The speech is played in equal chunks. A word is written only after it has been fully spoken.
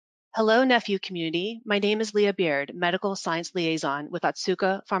Hello, NephU community. My name is Leah Beaird, Medical Science Liaison with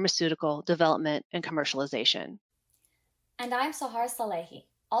Otsuka Pharmaceutical Development and Commercialization. And I'm Sahar Salehi,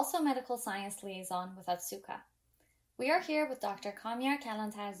 also Medical Science Liaison with Otsuka. We are here with Dr. Kamyar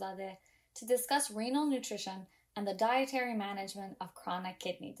Kalantar-Zadeh to discuss renal nutrition and the dietary management of chronic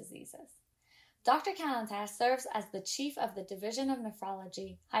kidney diseases. Dr. Kalantar serves as the Chief of the Division of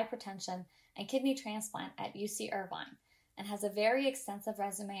Nephrology, Hypertension, and Kidney Transplant at UC Irvine, and has a very extensive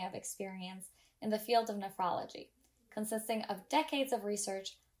resume of experience in the field of nephrology, consisting of decades of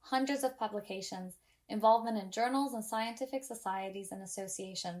research, hundreds of publications, involvement in journals and scientific societies and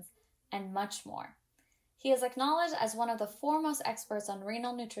associations, and much more. He is acknowledged as one of the foremost experts on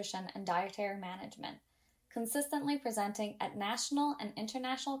renal nutrition and dietary management, consistently presenting at national and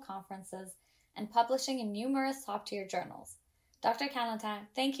international conferences and publishing in numerous top-tier journals. Dr. Kalantar,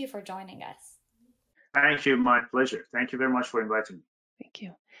 thank you for joining us. Thank you, my pleasure. Thank you very much for inviting me. Thank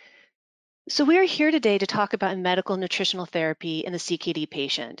you. So we are here today to talk about medical nutritional therapy in the CKD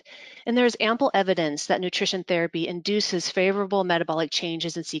patient. And there is ample evidence that nutrition therapy induces favorable metabolic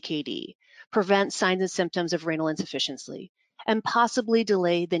changes in CKD, prevents signs and symptoms of renal insufficiency, and possibly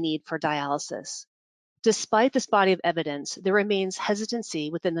delay the need for dialysis. Despite this body of evidence, there remains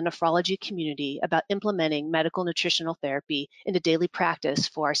hesitancy within the nephrology community about implementing medical nutritional therapy into daily practice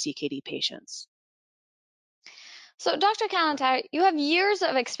for our CKD patients. So, Dr. Kalantar, you have years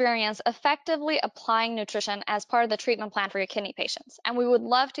of experience effectively applying nutrition as part of the treatment plan for your kidney patients, and we would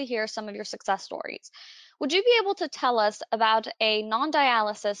love to hear some of your success stories. Would you be able to tell us about a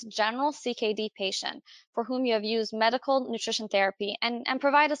non-dialysis general CKD patient for whom you have used medical nutrition therapy and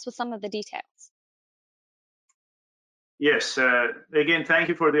provide us with some of the details? Yes, again, thank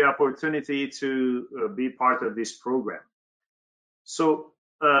you for the opportunity to be part of this program. So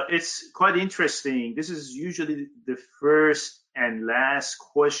it's quite interesting. This is usually the first and last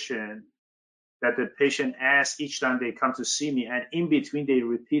question that the patient asks each time they come to see me, and in between they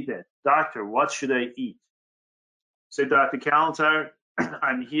repeat that, "Doctor, what should I eat?" So, Dr. Kalantar,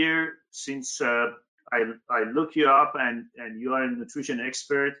 I'm here since I look you up and you are a nutrition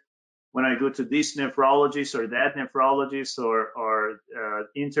expert. When I go to this nephrologist or that nephrologist or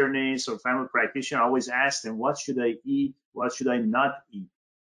internist or family practitioner, I always ask them, what should I eat? What should I not eat?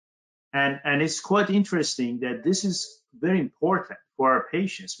 And it's quite interesting that this is very important for our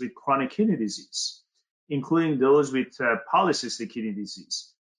patients with chronic kidney disease, including those with polycystic kidney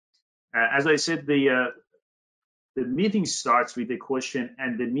disease. As I said, the meeting starts with a question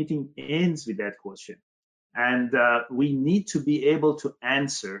and the meeting ends with that question. And we need to be able to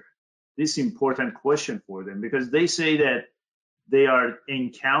answer this important question for them, because they say that they are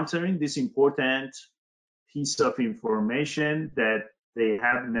encountering this important piece of information that they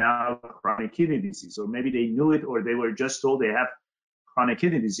have now chronic kidney disease, or maybe they knew it or they were just told they have chronic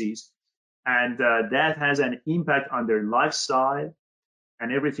kidney disease, and that has an impact on their lifestyle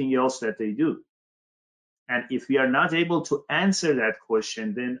and everything else that they do. And if we are not able to answer that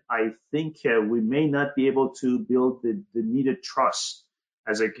question, then I think we may not be able to build the needed trust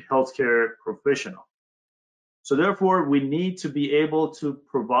as a healthcare professional. So therefore, we need to be able to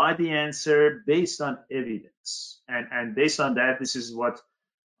provide the answer based on evidence. And based on that, this is what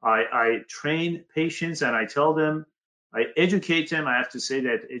I train patients, and I tell them, I educate them. I have to say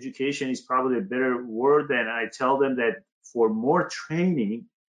that education is probably a better word, than I tell them that for more training,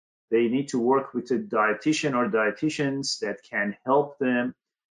 they need to work with a dietitian or dietitians that can help them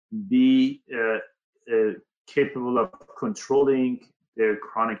be capable of controlling their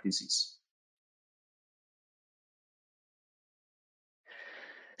chronic disease.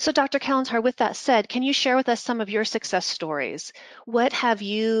 So Dr. Kalantar, with that said, can you share with us some of your success stories? What have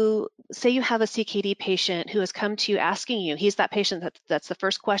you, say you have a CKD patient who has come to you asking you, he's that patient that's the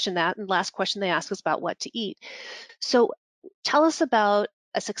first question, that and last question they ask is about what to eat. So tell us about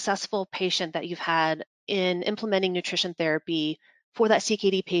a successful patient that you've had in implementing nutrition therapy for that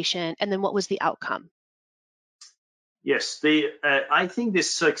CKD patient, and then what was the outcome? Yes, I think the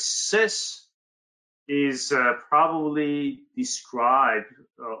success is probably described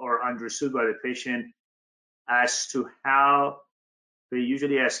or understood by the patient as to how they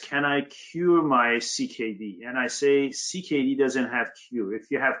usually ask, can I cure my CKD? And I say CKD doesn't have cure.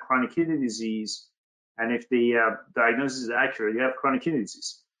 If you have chronic kidney disease, and if the diagnosis is accurate, you have chronic kidney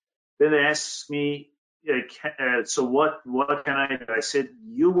disease. Then they ask me, so what can I do? I said,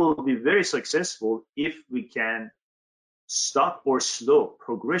 you will be very successful if we can stop or slow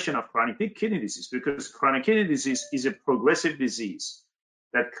progression of chronic kidney disease, because chronic kidney disease is a progressive disease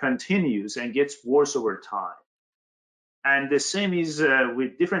that continues and gets worse over time. And the same is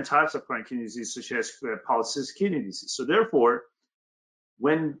with different types of chronic kidney disease, such as polycystic kidney disease. So therefore,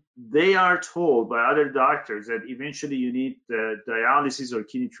 when they are told by other doctors that eventually you need dialysis or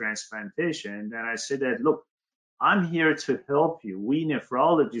kidney transplantation, then I say that, look, I'm here to help you. We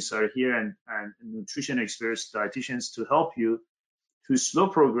nephrologists are here and nutrition experts, dietitians to help you to slow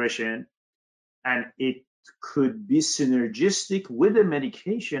progression, and it could be synergistic with the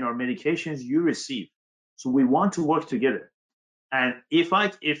medication or medications you receive. So we want to work together. And if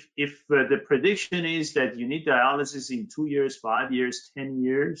the prediction is that you need dialysis in 2 years, 5 years, 10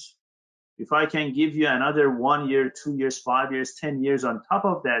 years, if I can give you another 1 year, 2 years, 5 years, 10 years on top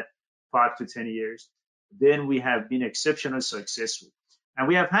of that 5 to 10 years, then we have been exceptionally successful. And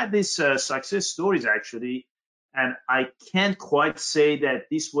we have had these success stories actually, and I can't quite say that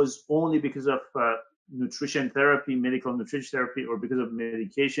this was only because of nutrition therapy, medical nutrition therapy, or because of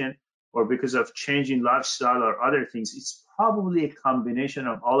medication, or because of changing lifestyle or other things. It's probably a combination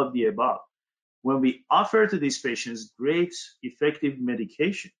of all of the above. When we offer to these patients great, effective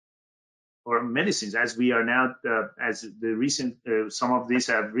medication or medicines, as we are now, as the recent, some of these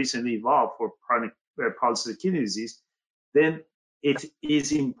have recently evolved for chronic polycystic kidney disease, then it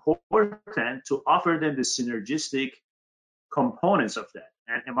is important to offer them the synergistic components of that,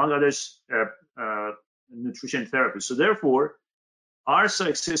 and among others, nutrition therapy. So therefore, our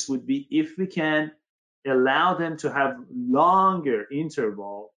success would be if we can allow them to have longer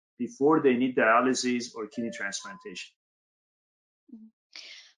interval before they need dialysis or kidney transplantation.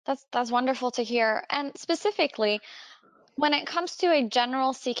 That's wonderful to hear. And specifically, when it comes to a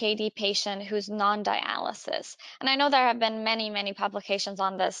general CKD patient who's non-dialysis, and I know there have been many publications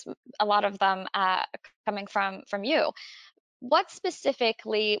on this, a lot of them coming from you, what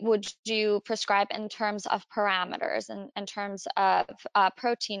specifically would you prescribe in terms of parameters, in terms of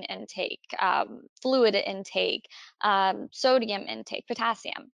protein intake, fluid intake, sodium intake,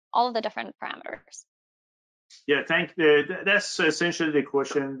 potassium, all of the different parameters? Yeah, that's essentially the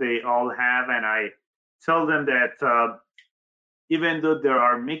question they all have, and I tell them that even though there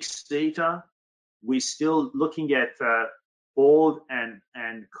are mixed data, we're still looking at old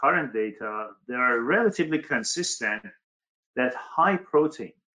and current data. They are relatively consistent that high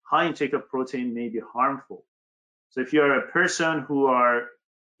intake of protein may be harmful. So if you're a person who are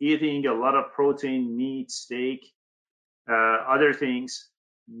eating a lot of protein, meat, steak, other things,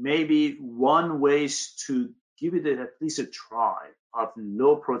 maybe one way is to give it at least a try of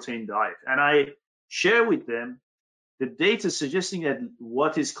low protein diet. And I share with them the data suggesting that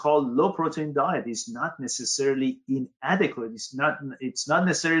what is called low protein diet is not necessarily inadequate. It's not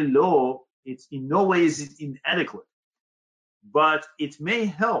necessarily low. It's in no way is it inadequate, but it may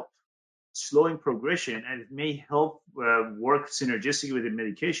help slowing progression, and it may help work synergistically with the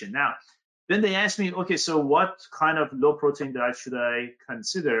medication. Now, then they ask me, okay, so what kind of low protein diet should I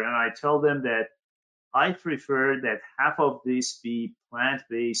consider? And I tell them that I prefer that half of this be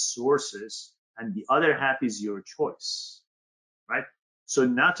plant-based sources and the other half is your choice, right? So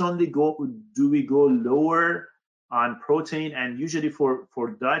not only do we go lower on protein, and usually for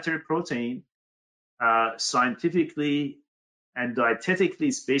dietary protein, scientifically and dietetically,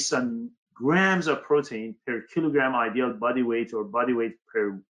 it's based on grams of protein per kilogram ideal body weight or body weight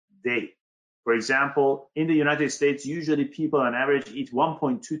per day. For example, in the United States, usually people on average eat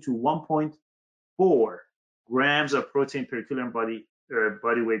 1.2 to 1.4 grams of protein per kilogram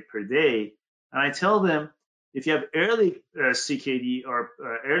body weight per day. And I tell them, if you have early CKD or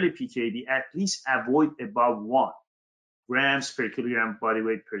early PKD, at least avoid above 1 grams per kilogram body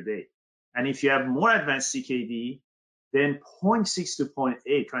weight per day. And if you have more advanced CKD, then 0.6 to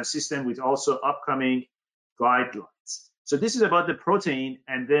 0.8, consistent with also upcoming guidelines. So this is about the protein.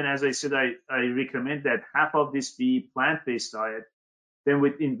 And then, as I said, I recommend that half of this be plant-based diet. Then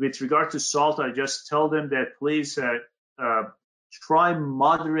with regard to salt, I just tell them that please try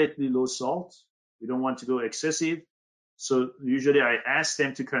moderately low salt. We don't want to go excessive. So usually I ask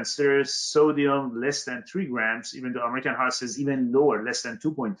them to consider sodium less than 3 grams, even though American Heart says even lower, less than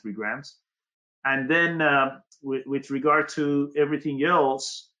 2.3 grams. And then with regard to everything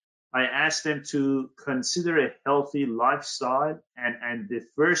else, I ask them to consider a healthy lifestyle. And the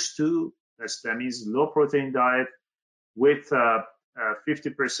first two, that means low protein diet with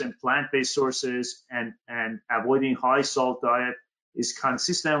 50% plant-based sources and avoiding high salt diet, is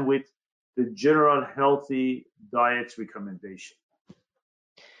consistent with the general healthy diet recommendation.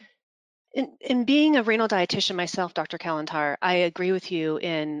 In being a renal dietitian myself, Dr. Kalantar, I agree with you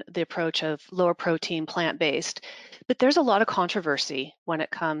in the approach of lower protein, plant-based, but there's a lot of controversy when it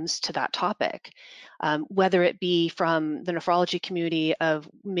comes to that topic, whether it be from the nephrology community of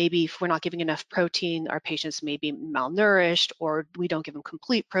maybe if we're not giving enough protein, our patients may be malnourished, or we don't give them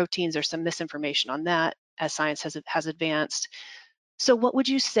complete proteins. There's some misinformation on that as science has advanced. So what would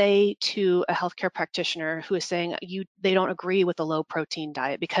you say to a healthcare practitioner who is saying they don't agree with the low protein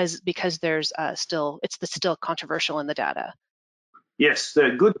diet because there's still controversial in the data? Yes,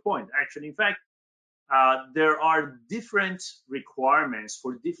 good point. Actually, in fact, there are different requirements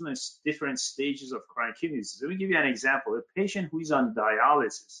for different stages of chronic kidney disease. Let me give you an example. A patient who is on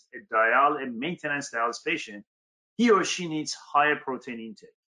dialysis, a maintenance dialysis patient, he or she needs higher protein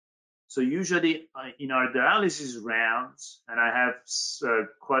intake. So usually in our dialysis rounds, and I have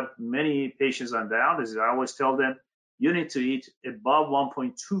quite many patients on dialysis, I always tell them you need to eat above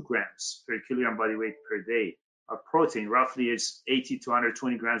 1.2 grams per kilogram body weight per day of protein. Roughly, it's 80 to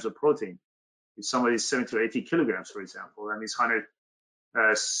 120 grams of protein. If somebody is 70 to 80 kilograms, for example, that means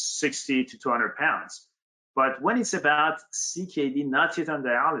 160 to 200 pounds. But when it's about CKD, not yet on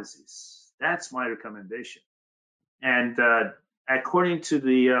dialysis, that's my recommendation. And according to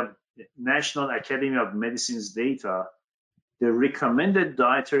the National Academy of Medicine's data, the recommended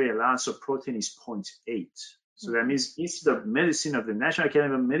dietary allowance of protein is 0.8. So that means Institute of Medicine of the National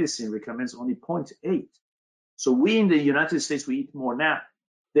Academy of Medicine recommends only 0.8. So we in the United States, we eat more. Now,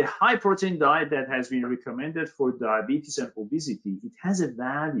 the high protein diet that has been recommended for diabetes and obesity, it has a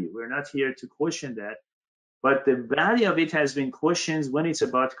value. We're not here to question that. But the value of it has been questioned when it's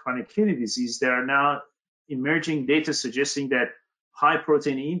about chronic kidney disease. There are now emerging data suggesting that high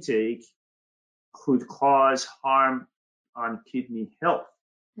protein intake could cause harm on kidney health,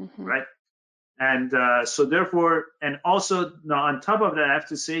 right? And so therefore, and also now on top of that, I have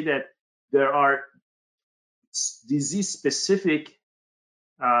to say that there are disease-specific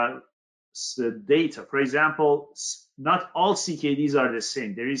data. For example, not all CKDs are the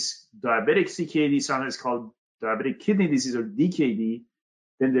same. There is diabetic CKD, sometimes called diabetic kidney disease or DKD.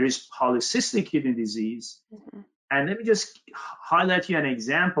 Then there is polycystic kidney disease. And let me just highlight you an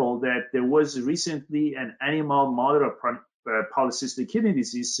example that there was recently an animal model of polycystic kidney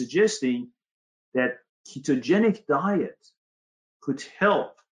disease suggesting that ketogenic diet could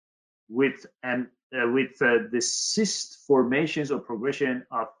help with the cyst formations or progression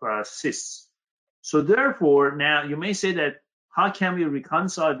of cysts. So therefore, now you may say that how can we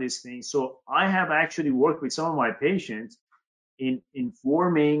reconcile these things? So I have actually worked with some of my patients in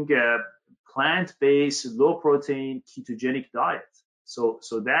informing plant-based, low-protein, ketogenic diet. So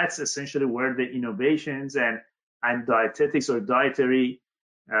that's essentially where the innovations and dietetics or dietary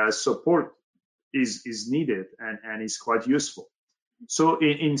support is needed and is quite useful. So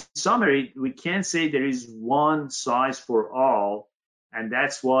in summary, we can't say there is one size for all, and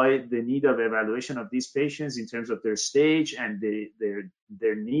that's why the need of evaluation of these patients in terms of their stage and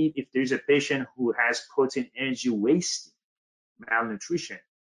their need. If there's a patient who has protein energy wasting, malnutrition,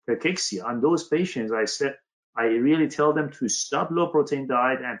 cachexia, on those patients, I really tell them to stop low protein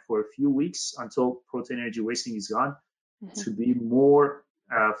diet and for a few weeks until protein energy wasting is gone to be more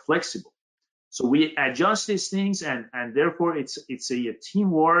flexible. So we adjust these things, and therefore it's a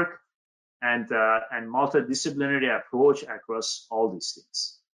teamwork and multidisciplinary approach across all these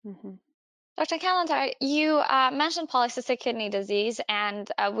things. Dr. Kalantar, you mentioned polycystic kidney disease, and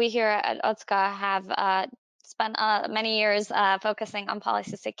we here at Otsuka have spent many years focusing on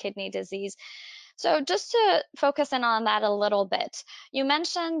polycystic kidney disease. So just to focus in on that a little bit, you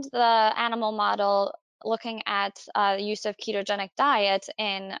mentioned the animal model looking at the use of ketogenic diet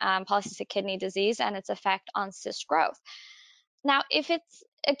in polycystic kidney disease and its effect on cyst growth. Now, if it's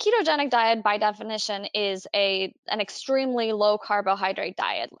a ketogenic diet, by definition, is an extremely low carbohydrate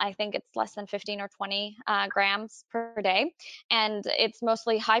diet. I think it's less than 15 or 20 grams per day, and it's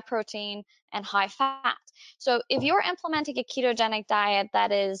mostly high protein and high fat. So if you're implementing a ketogenic diet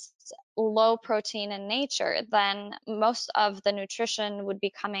that is low protein in nature, then most of the nutrition would be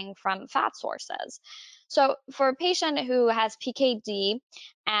coming from fat sources. So for a patient who has PKD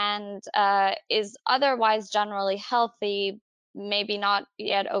and is otherwise generally healthy, maybe not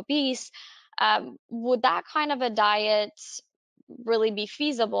yet obese, would that kind of a diet really be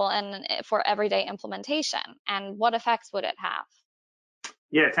feasible and for everyday implementation? And what effects would it have?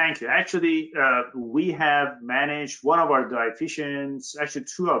 Yeah, thank you. Actually, we have managed one of our dietitians, actually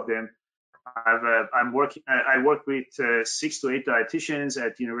two of them. I work with 6 to 8 dietitians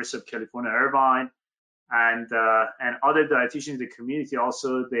at the University of California, Irvine, and other dietitians in the community.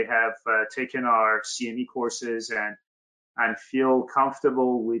 Also, they have taken our CME courses and feel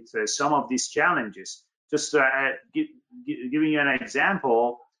comfortable with some of these challenges. Just giving you an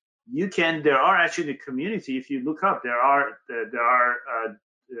example, there are actually the community. If you look up, there are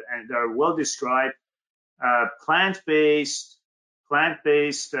well described plant-based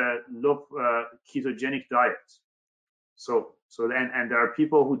low ketogenic diets. So there are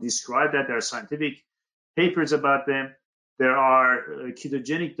people who describe that. There are scientific papers about them. There are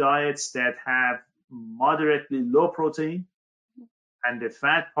ketogenic diets that have moderately low protein, and the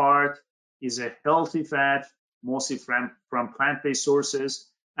fat part is a healthy fat, mostly from plant-based sources.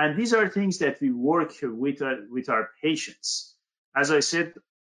 And these are things that we work with our patients. As I said,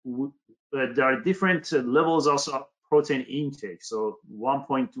 there are different levels also of protein intake. So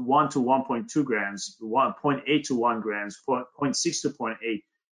 1.1 to 1.2 grams, 1.8 to 1 grams, 0.6 to 0.8.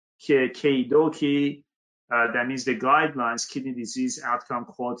 KDOQI, that means the guidelines, Kidney Disease Outcome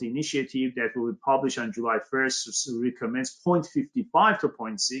Quality Initiative, that will be published on July 1st, recommends 0.55 to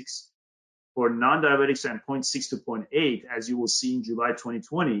 0.6 for non-diabetics and 0.6 to 0.8, as you will see in July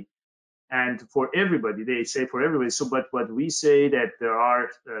 2020. And for everybody, they say for everybody. So, but we say that there are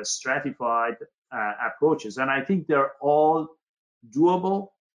stratified approaches, and I think they're all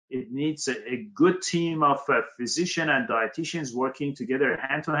doable. It needs a good team of physicians and dietitians working together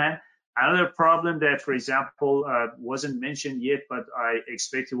hand to hand. Another problem that, for example, wasn't mentioned yet, but I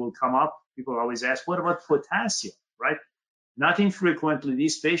expect it will come up. People always ask, what about potassium, right? Not infrequently,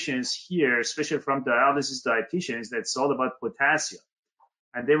 these patients here, especially from dialysis dietitians, that's all about potassium.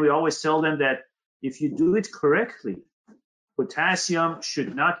 And then we always tell them that if you do it correctly, potassium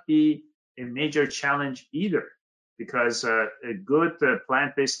should not be a major challenge either, because a good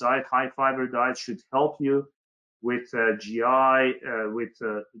plant-based diet, high-fiber diet should help you with GI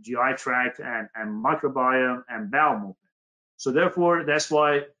tract and microbiome and bowel movement. So therefore, that's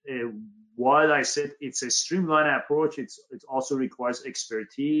why while I said it's a streamlined approach, it also requires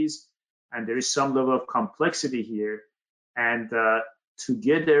expertise, and there is some level of complexity here. And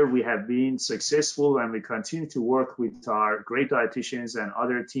together we have been successful, and we continue to work with our great dietitians and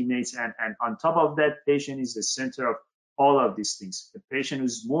other teammates. And on top of that, patient is the center of all of these things. The patient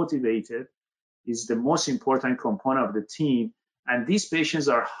who's motivated is the most important component of the team. And these patients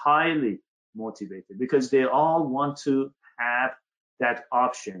are highly motivated because they all want to have that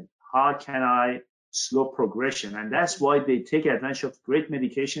option. How can I slow progression? And that's why they take advantage of great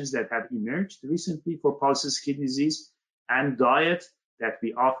medications that have emerged recently for polycystic kidney disease and diet that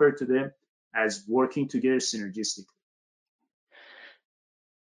we offer to them as working together synergistically.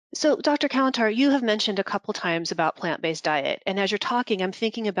 So, Dr. Kalantar, you have mentioned a couple times about plant-based diet. And as you're talking, I'm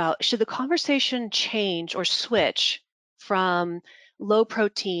thinking about, should the conversation change or switch from low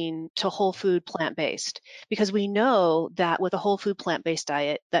protein to whole food plant-based? Because we know that with a whole food plant-based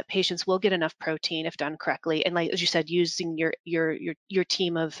diet, that patients will get enough protein if done correctly. And like, as you said, using your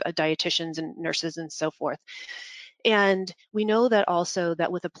team of dietitians and nurses and so forth. And we know that also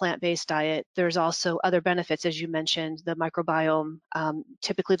that with a plant-based diet, there's also other benefits, as you mentioned, the microbiome.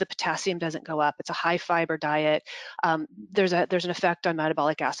 Typically, the potassium doesn't go up. It's a high-fiber diet. There's an effect on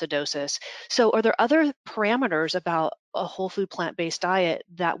metabolic acidosis. So, are there other parameters about a whole food plant-based diet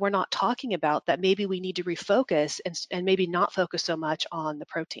that we're not talking about that maybe we need to refocus and maybe not focus so much on the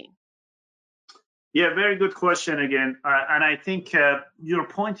protein? Yeah, very good question again. And I think your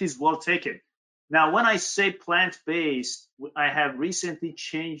point is well taken. Now, when I say plant-based, I have recently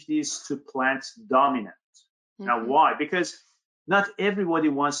changed this to plant-dominant. Mm-hmm. Now, why? Because not everybody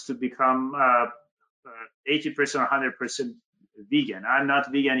wants to become 80% or 100% vegan. I'm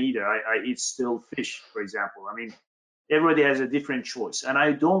not vegan either. I eat still fish, for example. I mean, everybody has a different choice. And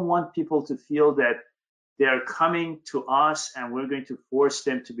I don't want people to feel that they're coming to us and we're going to force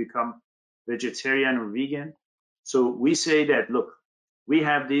them to become vegetarian or vegan. So we say that, look, we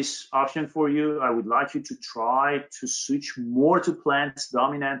have this option for you. I would like you to try to switch more to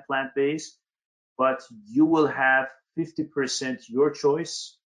dominant plant-based, but you will have 50% your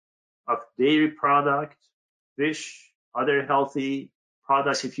choice of dairy product, fish, other healthy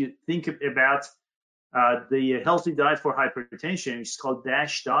products. If you think about the healthy diet for hypertension, it's called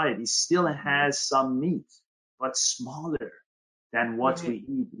DASH diet. It still has some meat, but smaller than what we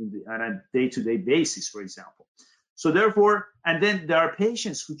eat on a day-to-day basis, for example. So therefore, and then there are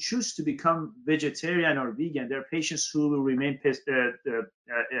patients who choose to become vegetarian or vegan. There are patients who will remain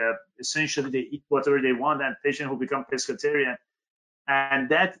essentially they eat whatever they want, and patients who become pescatarian. And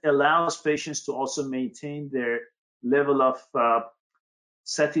that allows patients to also maintain their level of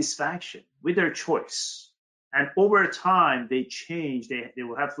satisfaction with their choice. And over time, they change. They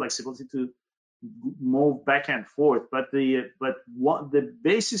will have flexibility to move back and forth. But the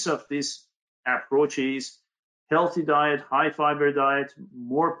basis of this approach is healthy diet, high fiber diet,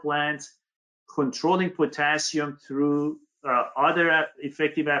 more plants, controlling potassium through other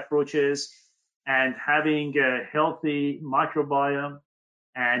effective approaches, and having a healthy microbiome,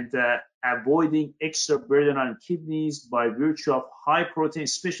 and avoiding extra burden on kidneys by virtue of high protein,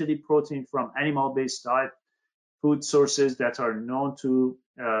 especially protein from animal-based diet, food sources that are known to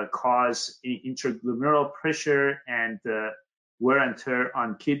cause intraglomerular pressure and wear and tear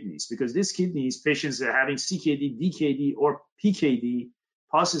on kidneys, because these kidneys, patients that are having CKD, DKD, or PKD,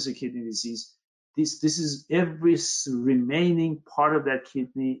 polycystic kidney disease, this is every remaining part of that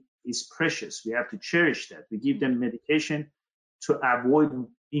kidney is precious. We have to cherish that. We give them medication to avoid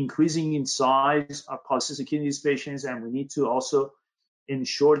increasing in size of polycystic kidney disease patients, and we need to also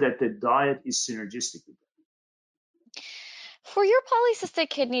ensure that the diet is synergistic with them. For your polycystic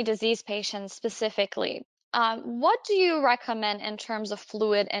kidney disease patients specifically, what do you recommend in terms of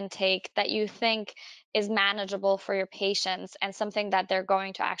fluid intake that you think is manageable for your patients and something that they're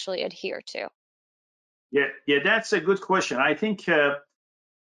going to actually adhere to? Yeah, that's a good question. I think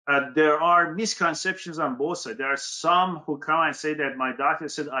there are misconceptions on both sides. There are some who come and say that my doctor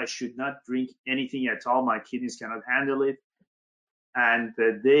said I should not drink anything at all. My kidneys cannot handle it. And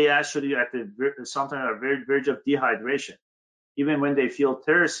they actually sometimes are very verge of dehydration, even when they feel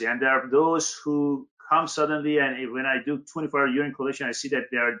thirsty. And there are those who come suddenly, and when I do 24-hour urine collection, I see that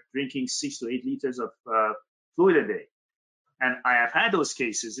they are drinking 6 to 8 liters of fluid a day. And I have had those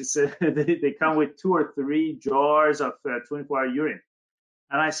cases. They come with 2 or 3 jars of 24-hour urine.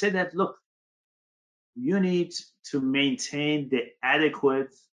 And I say that, look, you need to maintain the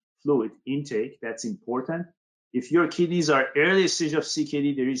adequate fluid intake. That's important. If your kidneys are early stage of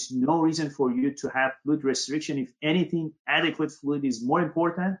CKD, there is no reason for you to have fluid restriction. If anything, adequate fluid is more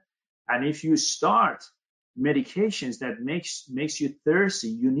important. And if you start medications that makes you thirsty,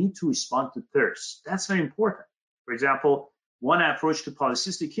 you need to respond to thirst. That's very important. For example, one approach to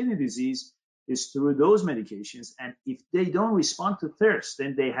polycystic kidney disease is through those medications, and if they don't respond to thirst,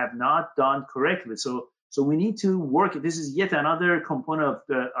 then they have not done correctly. So we need to work. This is yet another component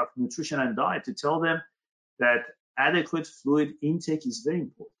of nutrition and diet, to tell them that adequate fluid intake is very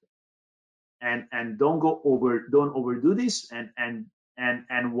important, and don't overdo this.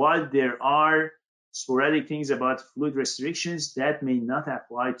 And while there are sporadic things about fluid restrictions, that may not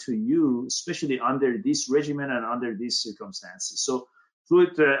apply to you, especially under this regimen and under these circumstances. So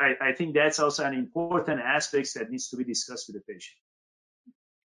fluid, I think that's also an important aspect that needs to be discussed with the patient.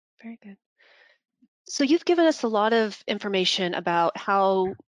 Very good. So you've given us a lot of information about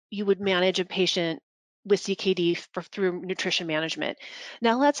how you would manage a patient with CKD through nutrition management.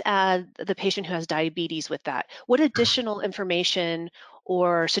 Now let's add the patient who has diabetes with that. What additional information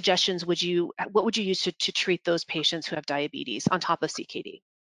or suggestions what would you use to treat those patients who have diabetes on top of CKD?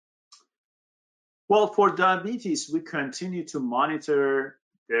 Well, for diabetes, we continue to monitor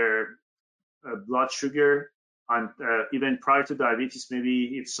their blood sugar. And even prior to diabetes,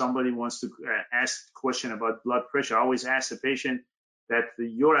 maybe if somebody wants to ask a question about blood pressure, I always ask the patient that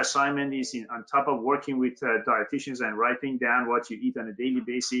your assignment is on top of working with dietitians and writing down what you eat on a daily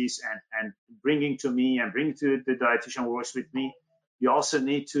basis and bringing to me and bringing to the dietitian who works with me. You also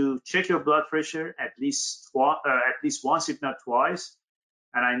need to check your blood pressure at least once, if not twice.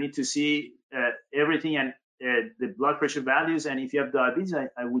 And I need to see everything and the blood pressure values. And if you have diabetes,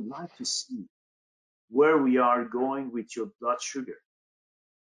 I would like to see where we are going with your blood sugar.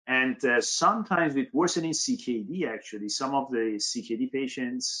 And sometimes with worsening CKD, actually, some of the CKD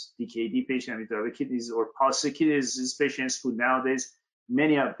patients, DKD patients with diabetic kidneys or polycystic kidney disease patients who nowadays,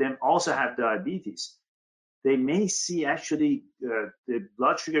 many of them also have diabetes, they may see actually the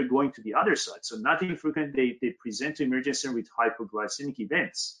blood sugar going to the other side. So not infrequently, they present to emergency room with hypoglycemic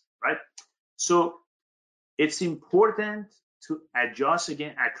events, right? So it's important to adjust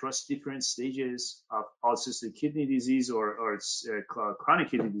again across different stages of polycystic kidney disease or chronic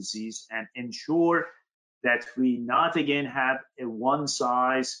kidney disease, and ensure that we not again have a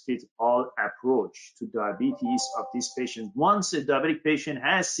one-size-fits-all approach to diabetes of these patients. Once a diabetic patient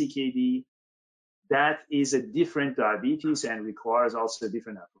has CKD, that is a different diabetes and requires also a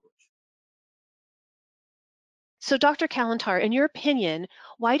different approach. So Dr. Kalantar, in your opinion,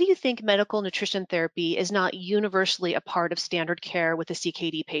 why do you think medical nutrition therapy is not universally a part of standard care with a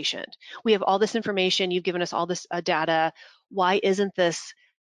CKD patient? We have all this information, you've given us all this data. Why isn't this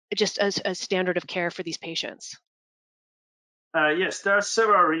just a standard of care for these patients? Yes, there are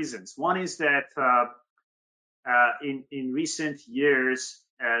several reasons. One is that in recent years,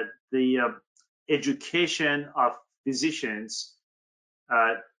 the education of physicians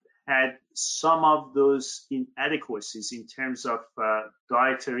had some of those inadequacies in terms of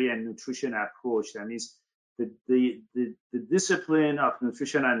dietary and nutrition approach. That means the discipline of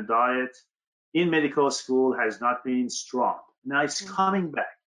nutrition and diet in medical school has not been strong. Now it's coming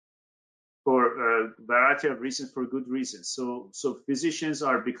back for a variety of reasons, for good reasons. So physicians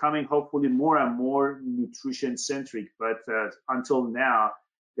are becoming hopefully more and more nutrition centric, but until now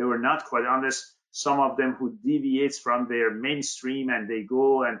they were not quite, unless some of them who deviates from their mainstream and they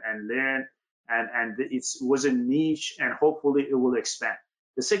go and learn, and it was a niche, and hopefully it will expand.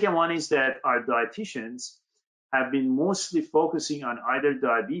 The second one is that our dietitians have been mostly focusing on either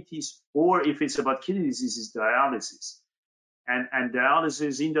diabetes or, if it's about kidney diseases, dialysis. And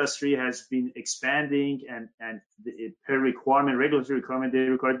dialysis industry has been expanding, and per requirement, regulatory requirement, they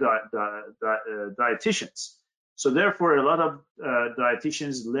require dietitians. So therefore, a lot of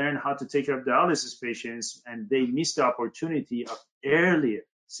dietitians learn how to take care of dialysis patients, and they miss the opportunity of earlier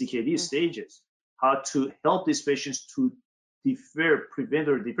CKD stages, how to help these patients to prevent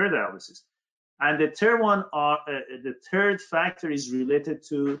or defer dialysis. And the third one, the third factor is related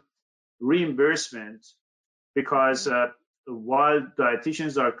to reimbursement, because while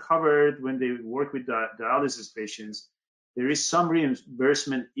dietitians are covered when they work with dialysis patients, there is some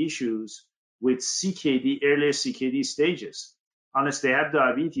reimbursement issues with CKD, earlier CKD stages. Unless they have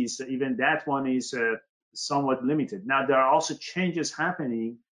diabetes, even that one is somewhat limited. Now, there are also changes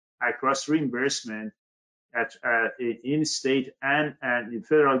happening across reimbursement in state and in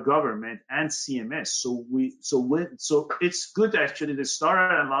federal government and CMS. So it's good actually to start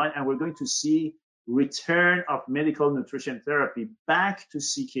on line, and we're going to see return of medical nutrition therapy back to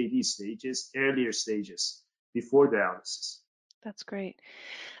CKD stages, earlier stages before dialysis. That's great.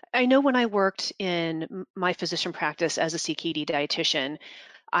 I know when I worked in my physician practice as a CKD dietitian,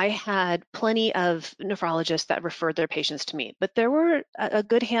 I had plenty of nephrologists that referred their patients to me, but there were a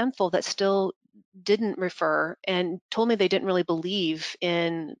good handful that still didn't refer and told me they didn't really believe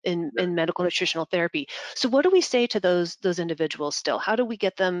in medical nutritional therapy. So what do we say to those individuals still? How do we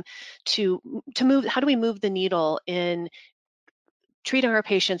get them to move? How do we move the needle in treating our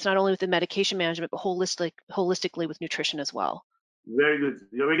patients not only with the medication management, but holistically with nutrition as well? Very good.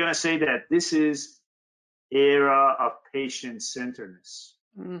 We're going to say that this is era of patient-centeredness,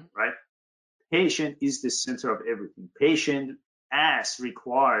 right? Patient is the center of everything. Patient asks,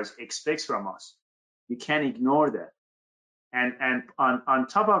 requires, expects from us. You can't ignore that. And on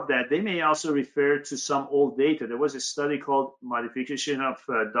top of that, they may also refer to some old data. There was a study called Modification of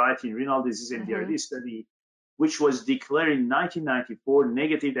Diet in Renal Disease, MDRD study, which was declared in 1994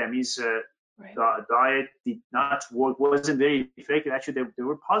 negative. That means diet did not work, wasn't very effective. Actually, there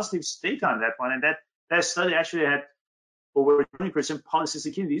were positive data on that one, and that study actually had over 20%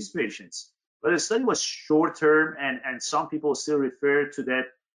 polycystic kidney disease patients. But the study was short-term, and some people still refer to that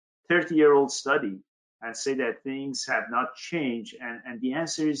 30-year-old study and say that things have not changed. And the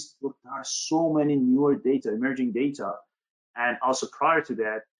answer is, look, there are so many newer data, emerging data, and also prior to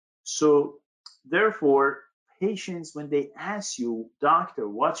that. So therefore, patients, when they ask you, doctor,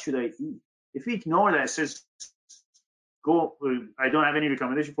 what should I eat? If you ignore that, it says, go, I don't have any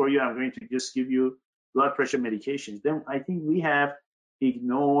recommendation for you, I'm going to just give you blood pressure medications, then I think we have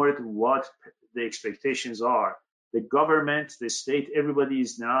ignored what the expectations are. The government, the state, everybody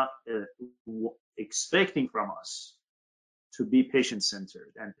is now expecting from us to be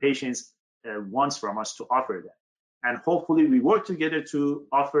patient-centered, and patients wants from us to offer that. And hopefully we work together to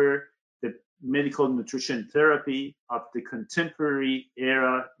offer the medical nutrition therapy of the contemporary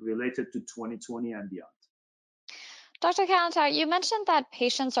era related to 2020 and beyond. Dr. Kalantar, you mentioned that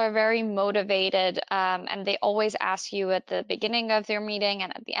patients are very motivated and they always ask you at the beginning of their meeting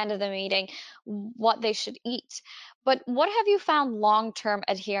and at the end of the meeting what they should eat. But what have you found long-term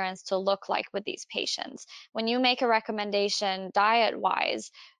adherence to look like with these patients? When you make a recommendation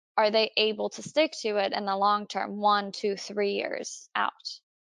diet-wise, are they able to stick to it in the long term, 1, 2, 3 years out?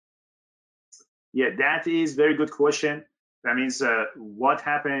 Yeah, that is a very good question. That means what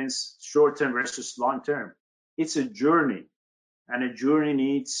happens short-term versus long-term? It's a journey, and a journey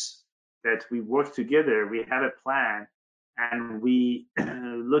needs that we work together. We have a plan, and we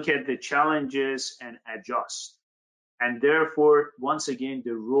look at the challenges and adjust. And therefore, once again,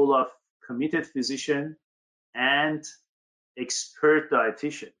 the role of committed physician and expert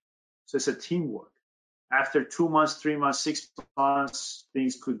dietitian. So it's a teamwork. After 2 months, 3 months, 6 months,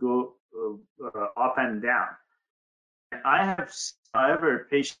 things could go up and down. I have, however,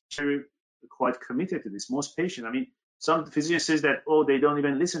 patients are quite committed to this. Most patients, I mean, some physicians says that, oh, they don't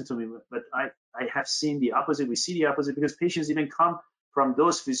even listen to me, but I have seen the opposite. We see the opposite because patients even come from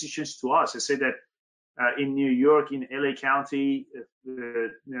those physicians to us. I say that in New York, in LA County,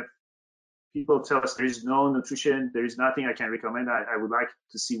 people tell us there is no nutrition, there is nothing I can recommend. I would like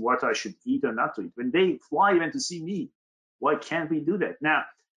to see what I should eat or not to eat. When they fly even to see me, why can't we do that? Now,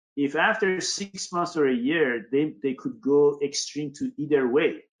 if after 6 months or a year, they could go extreme to either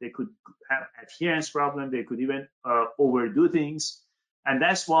way. They could have adherence problem. They could even overdo things. And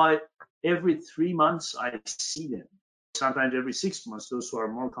that's why every 3 months I see them. Sometimes every 6 months, those who are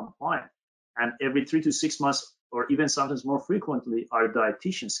more compliant. And every 3 to 6 months, or even sometimes more frequently, our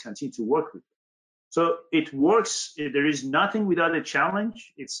dietitians continue to work with them. So it works. There is nothing without a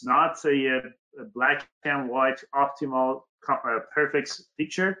challenge. It's not a black and white, optimal, perfect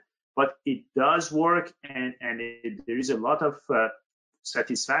picture, but it does work, and there is a lot of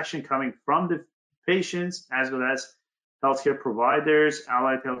satisfaction coming from the patients as well as healthcare providers,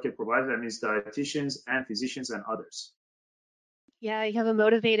 allied healthcare providers, that means dietitians and physicians and others. Yeah, you have a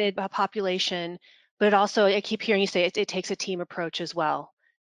motivated population, but also I keep hearing you say it takes a team approach as well.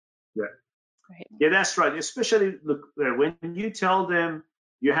 Yeah. Right. Yeah, that's right. Especially look, when you tell them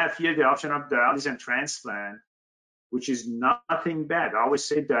you have here the option of dialysis and transplant, which is nothing bad. I always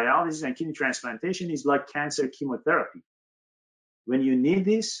say dialysis and kidney transplantation is like cancer chemotherapy. When you need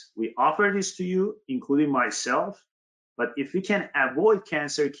this, we offer this to you, including myself. But if we can avoid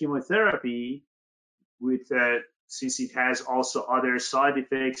cancer chemotherapy with since it has also other side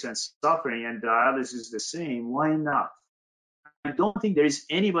effects and suffering, and dialysis is the same, why not? I don't think there is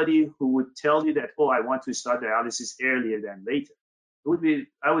anybody who would tell you that, oh, I want to start dialysis earlier than later.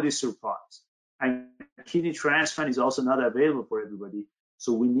 I would be surprised. And kidney transplant is also not available for everybody.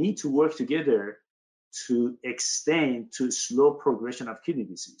 So we need to work together to extend to slow progression of kidney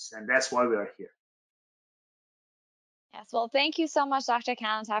disease. And that's why we are here. Yes, well, thank you so much, Dr.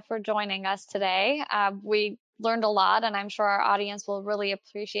 Kalantar, for joining us today. We learned a lot, and I'm sure our audience will really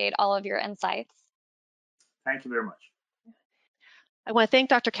appreciate all of your insights. Thank you very much. I want to thank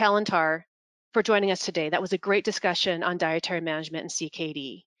Dr. Kalantar for joining us today. That was a great discussion on dietary management and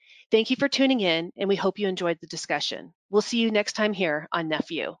CKD. Thank you for tuning in, and we hope you enjoyed the discussion. We'll see you next time here on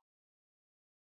NephU.